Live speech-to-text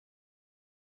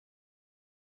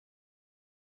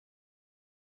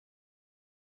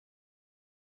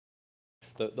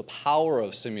the power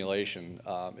of simulation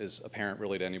is apparent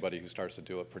really to anybody who starts to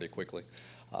do it pretty quickly.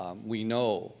 We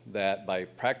know that by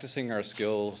practicing our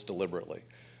skills deliberately,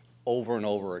 over and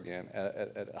over again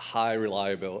at high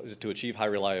reliability, to achieve high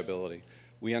reliability,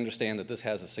 we understand that this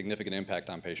has a significant impact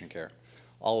on patient care.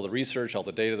 All of the research, all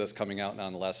the data that's coming out now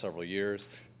in the last several years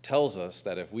tells us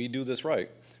that if we do this right,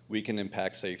 we can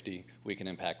impact safety, we can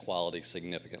impact quality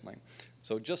significantly.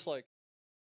 So just like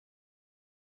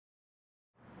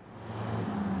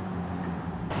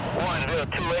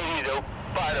 280,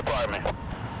 fire department. Go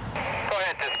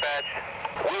ahead, dispatch.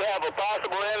 We have a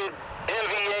possible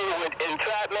MVA with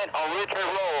entrapment on Richmond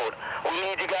Road. We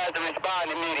need you guys to respond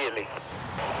immediately.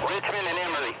 Richmond and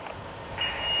Emeri.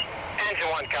 Engine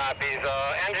 1 copies.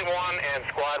 Engine 1 and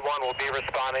Squad 1 will be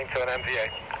responding to an MVA.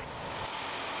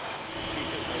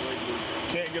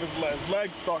 Can't get his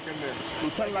legs stuck in there.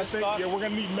 Lieutenant, I think, yeah, we're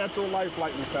going to need Metro Life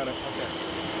Flight, Lieutenant. Okay.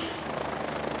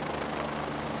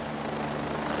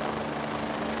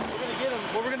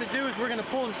 What we're going to do is we're going to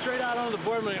pull him straight out onto the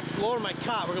board. I'm going to lower my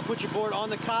cot. We're going to put your board on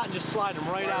the cot and just slide him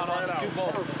right out onto two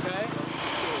bolts, okay?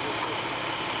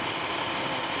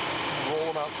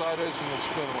 Roll him outside edge and we'll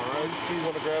spin him, all right? So you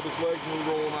want to grab his legs and we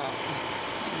roll him out.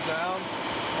 Down.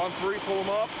 On 3, pull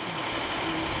him up.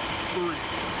 2, 3.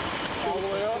 All the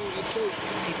way up.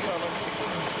 Keep coming.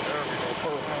 There we go.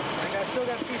 Perfect. I still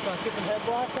got seatbelts. Get some head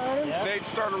blocks on him. Yep. Nate,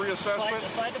 start a reassessment.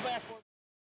 Slide the backboard.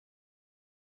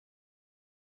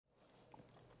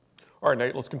 All right,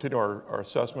 Nate, let's continue our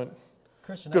assessment.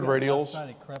 Christian, good radials.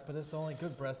 Crepitus only.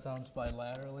 Good breath sounds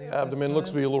bilaterally. Abdomen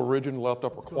looks to be a little rigid, left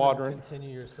upper quadrant.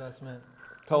 Continue your assessment.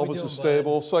 Pelvis is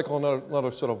stable. Cycle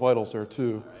another set of vitals there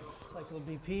too. All right. Cycle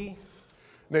BP.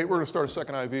 Nate, we're going to start a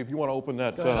second IV. If you want to open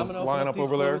that line up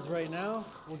over there. there. Right now,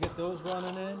 we'll get those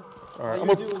running in. All right, I'm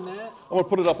going to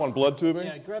put it up on blood tubing.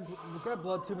 Yeah, grab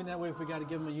blood tubing. That way, if we got to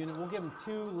give him a unit, we'll give him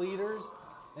 2 liters.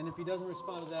 And if he doesn't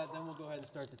respond to that, then we'll go ahead and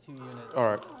start the 2 units. All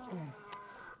right.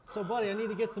 So, buddy, I need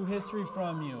to get some history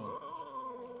from you.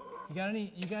 You got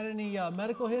any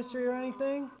medical history or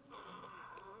anything?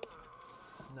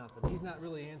 Nothing. He's not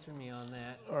really answering me on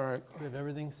that. All right. We have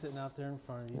everything sitting out there in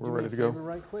front of you. We're ready to go.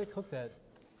 Right quick, hook that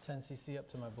 10 cc up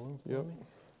to my balloon for me.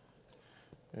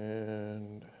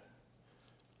 And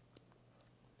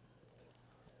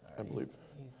right,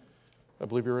 I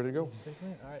believe you're ready to go.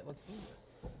 All right, let's do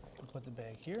this. We'll put the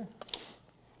bag here.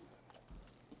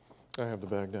 I have the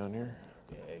bag down here.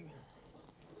 Bag.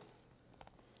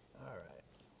 All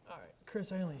right. Chris,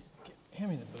 hand me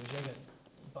the bougie. I got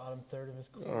the bottom third of his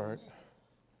cords. All right.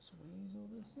 Squeeze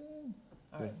this in.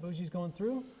 All right, bougie's going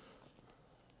through.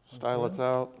 Stylets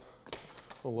out.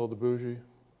 We'll load the bougie.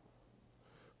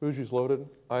 Bougie's loaded.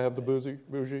 I have the bougie.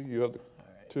 You have the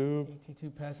tube.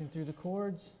 AT2 passing through the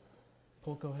cords.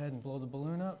 Pull, go ahead and blow the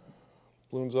balloon up.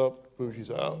 Balloon's up. Bougie's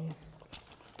out. All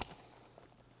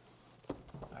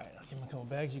right, I'll give him a couple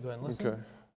bags. You go ahead and listen. Okay.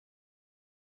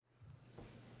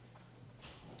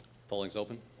 Polling's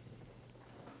open.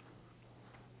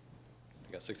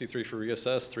 You got 63 for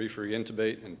reassess, 3 for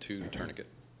reintubate, and 2 tourniquet.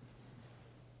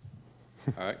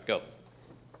 All right, go.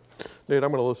 Nate, I'm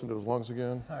going to listen to his lungs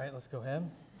again. All right, let's go ahead.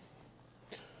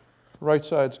 Right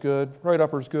side's good. Right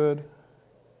upper's good.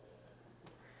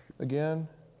 Again.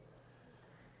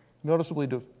 Noticeably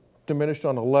diminished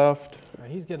on the left. All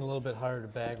right, he's getting a little bit harder to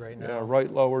bag right now. Yeah,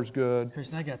 right lower's good.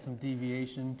 Christian, I got some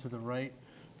deviation to the right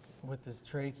with this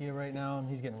trachea right now, and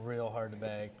he's getting real hard to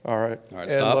bag. All right.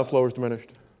 And stop. Left lower's diminished.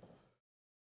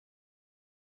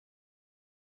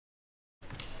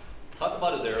 Talk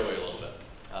about his airway a little bit.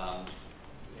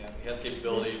 He has the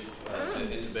capability to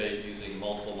intubate using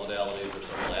multiple modalities or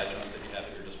several adjuncts that you have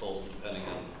at your disposal depending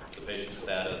on the patient's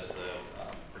status, the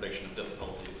prediction of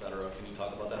difficulty, et cetera. Can you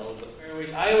talk about that a little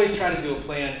bit? I always try to do a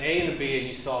plan A and a B, and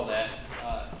you saw that.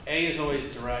 A is always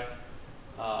direct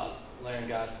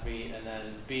laryngoscopy, and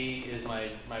then B is my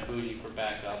bougie for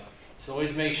backup. So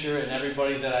always make sure, and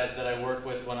everybody that I work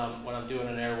with when I'm doing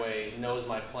an airway knows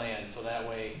my plan, so that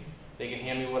way they can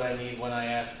hand me what I need when I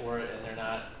ask for it, and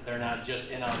they're not just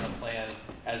in on the plan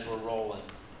as we're rolling.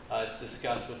 It's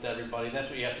discussed with everybody. That's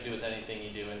what you have to do with anything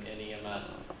you do in EMS,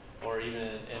 or even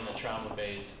in the trauma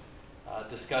base.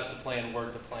 Discuss the plan,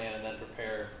 work the plan, and then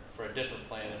prepare for a different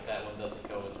plan if that one doesn't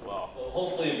go as well. Well,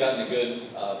 hopefully you've gotten a good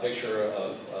picture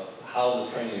of how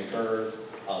this training occurs,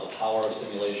 the power of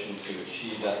simulation to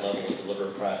achieve that level of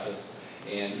deliberate practice,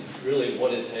 and really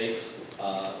what it takes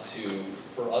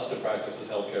for us to practice as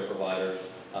healthcare providers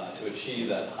to achieve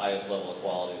that highest level of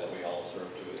quality that we all serve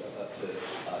to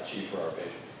achieve for our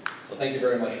patients. So thank you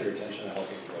very much for your attention. I hope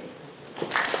you enjoyed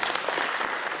it.